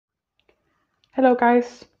Hello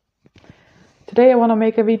guys, today I want to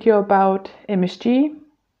make a video about MSG.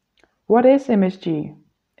 What is MSG?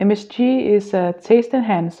 MSG is a taste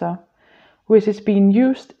enhancer which is being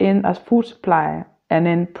used in a food supply and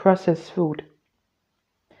in processed food.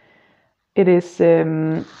 It is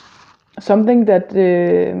something that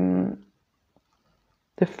the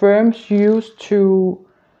firms use to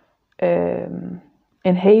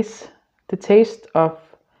enhance the taste of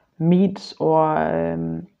meats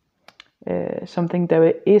or something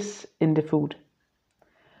that is in the food.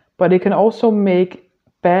 But it can also make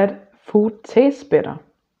bad food taste better.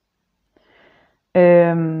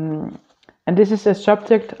 And this is a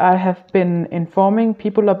subject I have been informing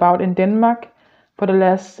people about in Denmark for the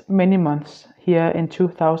last many months here in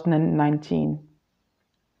 2019.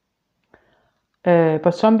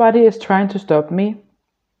 But somebody is trying to stop me.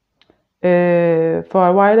 For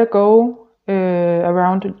a while ago,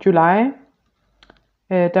 around July,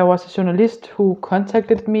 there was a journalist who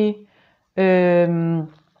contacted me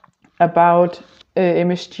about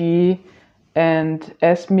MSG and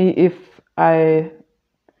asked me if I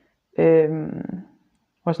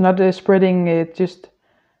was not spreading just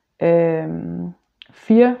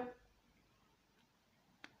fear,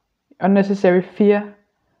 unnecessary fear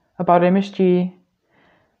about MSG,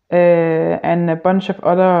 and a bunch of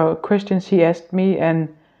other questions he asked me, and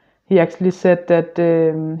he actually said that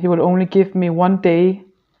he will only give me 1 day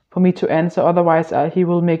for me to answer, otherwise he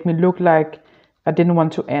will make me look like I didn't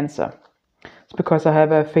want to answer. It's because I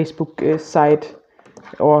have a Facebook site,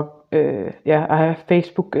 or I have a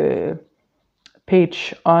Facebook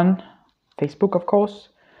page on Facebook, of course.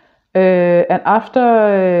 And after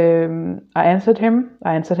I answered him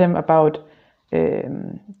about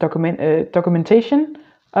documentation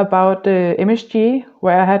about MSG,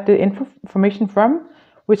 where I had the information from,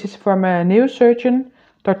 which is from a neurosurgeon,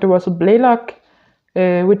 Dr. Russell Blaylock,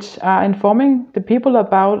 which are informing the people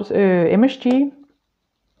about MSG.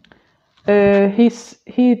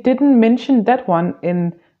 He didn't mention that one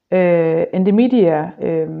in the media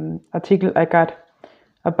article I got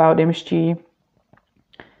about MSG.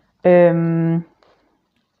 And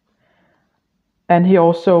he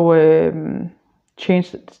also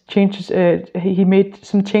he made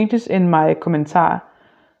some changes in my comment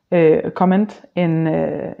in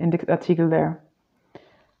the article there.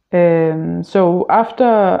 So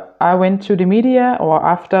after I went to the media, or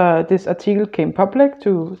after this article came public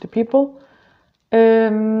to the people,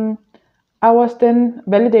 I was then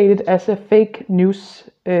validated as a fake news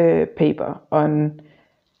paper on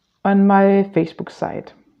my Facebook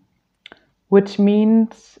site, which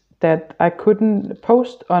means that I couldn't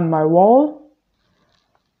post on my wall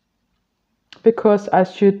because I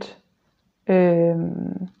should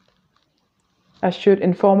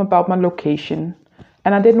inform about my location.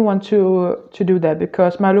 And I didn't want to do that,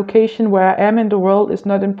 because my location, where I am in the world, is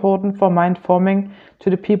not important for my informing to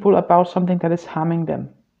the people about something that is harming them.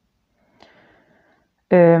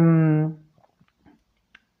 But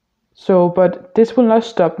this will not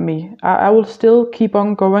stop me. I will still keep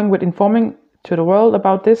on going with informing to the world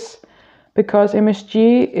about this, because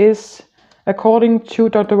MSG is, according to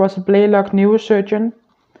Dr. Russell Blaylock, neurosurgeon,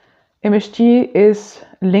 MSG is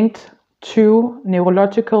linked to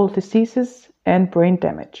neurological diseases and brain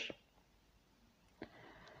damage.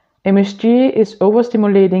 MSG is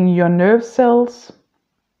overstimulating your nerve cells,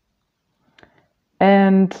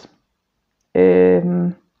 and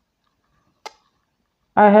I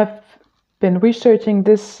have been researching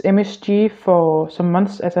this MSG for some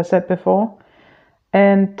months, as I said before,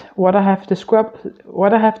 and what I have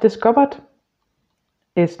discovered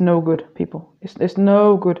is no good, people. It's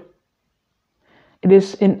no good. It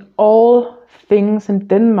is in all things in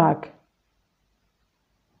Denmark.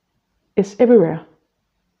 It's everywhere.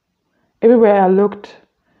 Everywhere I looked,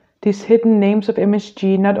 these hidden names of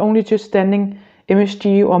MSG, not only just standing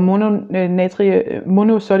MSG or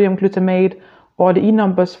monosodium glutamate or the E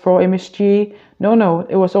numbers for MSG. No,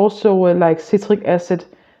 it was also like citric acid,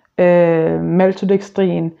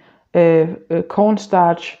 maltodextrin,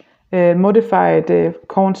 cornstarch, modified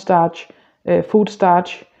cornstarch, food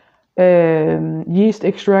starch, yeast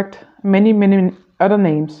extract, many other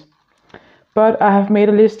names. But I have made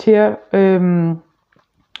a list here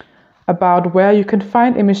about where you can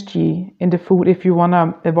find MSG in the food if you want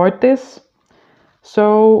to avoid this.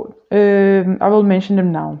 So I will mention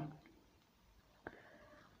them now.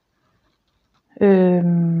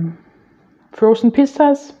 Frozen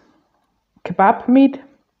pizzas, kebab meat,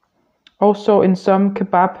 also in some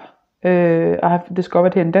kebab I have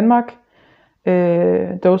discovered here in Denmark,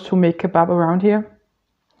 those who make kebab around here.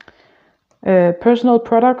 Personal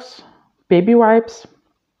products, baby wipes,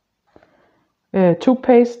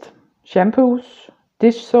 toothpaste, shampoos,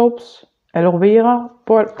 dish soaps, aloe vera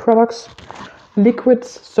products, liquids,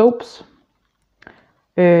 soaps.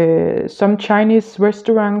 Some Chinese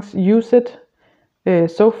restaurants use it.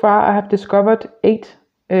 So far I have discovered 8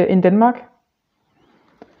 in Denmark.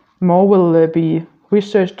 More will be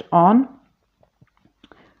researched on.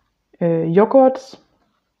 Yogurts,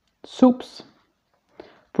 soups,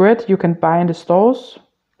 bread you can buy in the stores,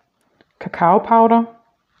 cacao powder,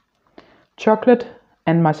 chocolate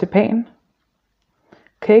and marzipan,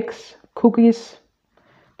 cakes, cookies,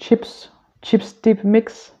 chips dip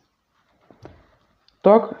mix,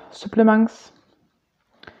 dog supplements,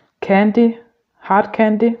 candy, hard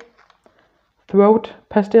candy, throat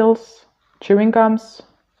pastilles, chewing gums,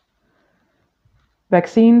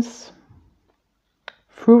 vaccines,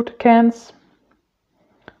 fruit cans,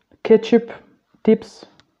 ketchup, dips,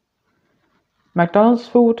 McDonald's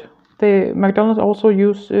food. McDonald's also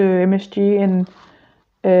use MSG in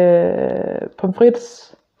pommes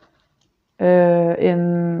frites,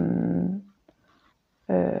 in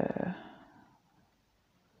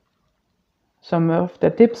some of the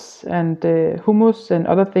dips and hummus and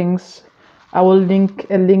other things. I will link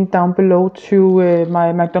a link down below to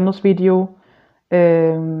my McDonald's video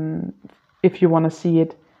if you want to see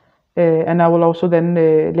it. And I will also then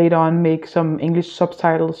later on make some English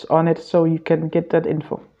subtitles on it so you can get that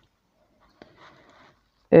info.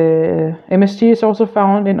 MSG is also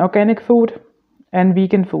found in organic food and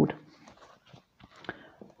vegan food.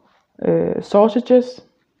 Sausages,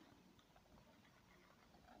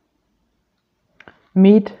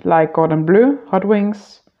 meat like cordon bleu, hot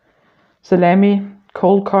wings, salami,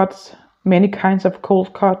 cold cuts, many kinds of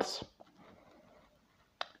cold cuts,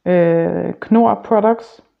 Knorr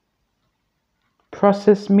products,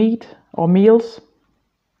 processed meat or meals,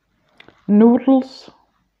 noodles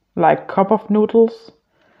like cup of noodles,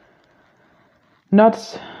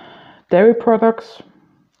 nuts, dairy products,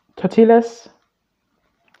 tortillas,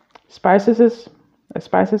 spices,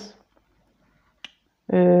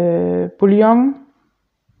 bouillon,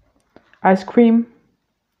 ice cream,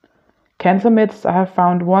 cancer meds. I have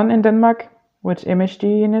found one in Denmark with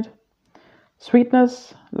MSG in it.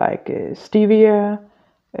 Sweeteners like stevia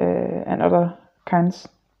and other kinds.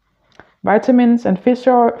 Vitamins and fish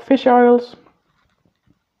oils.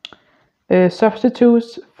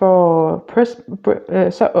 Substitutes for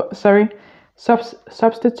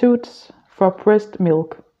substitutes for breast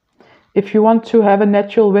milk. If you want to have a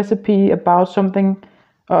natural recipe about something,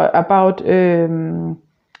 a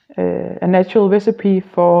natural recipe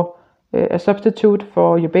for a substitute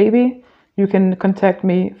for your baby, you can contact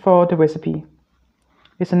me for the recipe.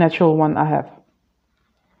 It's a natural one I have,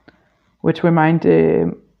 which remind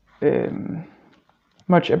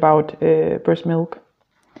much about breast milk.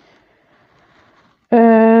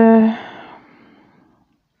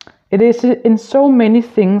 It is in so many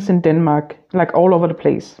things in Denmark, like all over the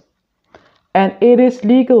place. And it is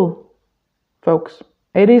legal, folks.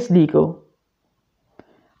 It is legal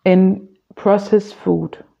in processed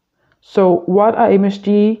food. So what are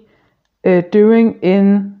MSG doing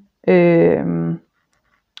in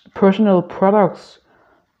personal products,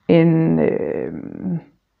 in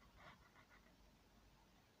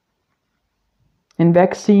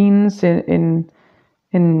vaccines, in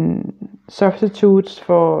substitutes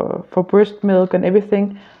for breast milk and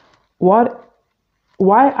everything? Why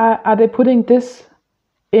are they putting this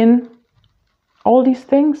in all these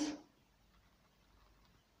things?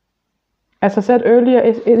 As I said earlier,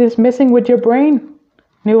 it is messing with your brain.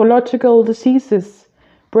 Neurological diseases,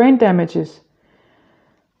 brain damages.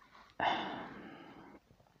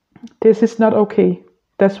 This is not okay.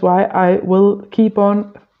 That's why I will keep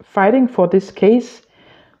on fighting for this case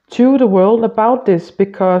to the world about this,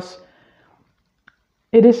 because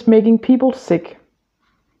it is making people sick.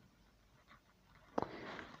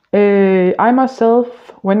 I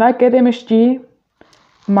myself, when I get MSG,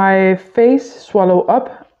 my face swallow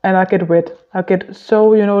up and I get red. I get so,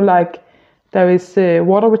 like there is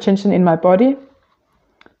water retention in my body,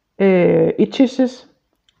 itches,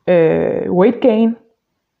 weight gain.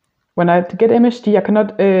 When I get MSG, I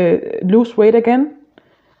cannot lose weight again.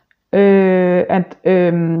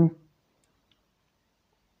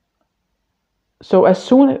 So as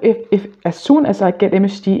soon as I get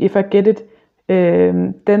MSG, if I get it,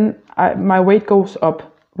 then my weight goes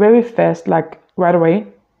up very fast, like right away.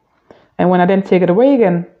 And when I then take it away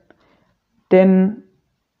again, then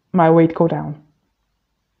my weight go down.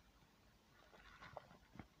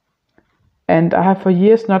 And I have for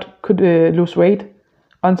years not could lose weight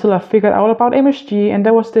until I figured out about MSG, and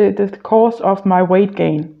that was the cause of my weight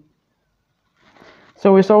gain.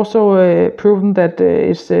 So it's also proven that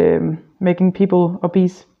it's making people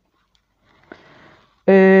obese.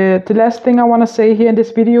 The last thing I want to say here in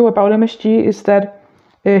this video about MSG is that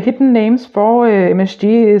hidden names for MSG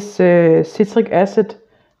is citric acid,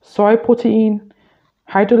 soy protein,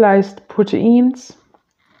 hydrolyzed proteins,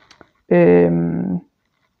 the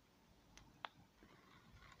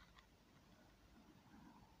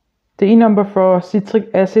E number for citric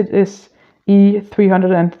acid is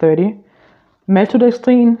E330,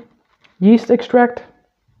 maltodextrin, yeast extract,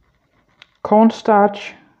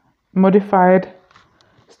 cornstarch, modified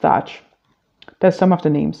starch. That's some of the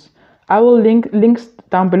names. I will link links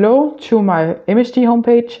down below to my MSG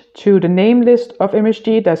homepage, to the name list of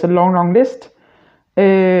MSG. There's a long list,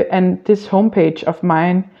 and this homepage of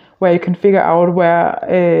mine where you can figure out where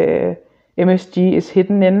MSG is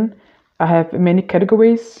hidden in. I have many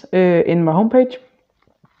categories in my homepage,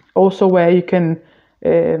 also where you can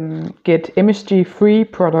get MSG free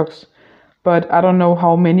products, but I don't know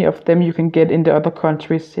how many of them you can get in the other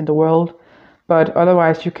countries in the world. But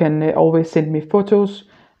otherwise you can always send me photos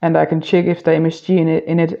and I can check if there MSG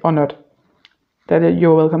in it or not. That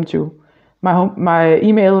you're welcome to. My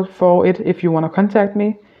email for it, if you want to contact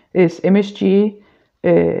me, is msg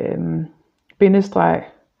bindestreg,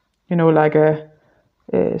 you know, like a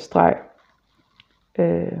streg,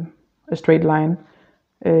 a straight line,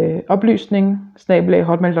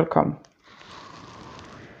 oplysning@hotmail.com.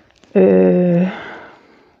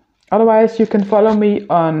 Otherwise, you can follow me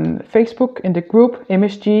on Facebook in the group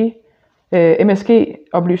MSG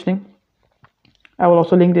Oplysning. I will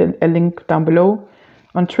also link a link down below.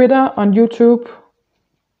 On Twitter, on YouTube,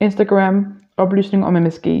 Instagram, Oplysning om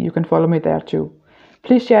MSG. You can follow me there too.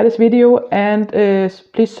 Please share this video and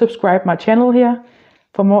please subscribe my channel here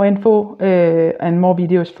for more info and more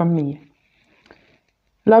videos from me.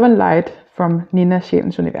 Love and light from Nina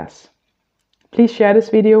Sjælens Univers. Please share this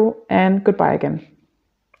video and goodbye again.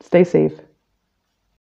 Stay safe.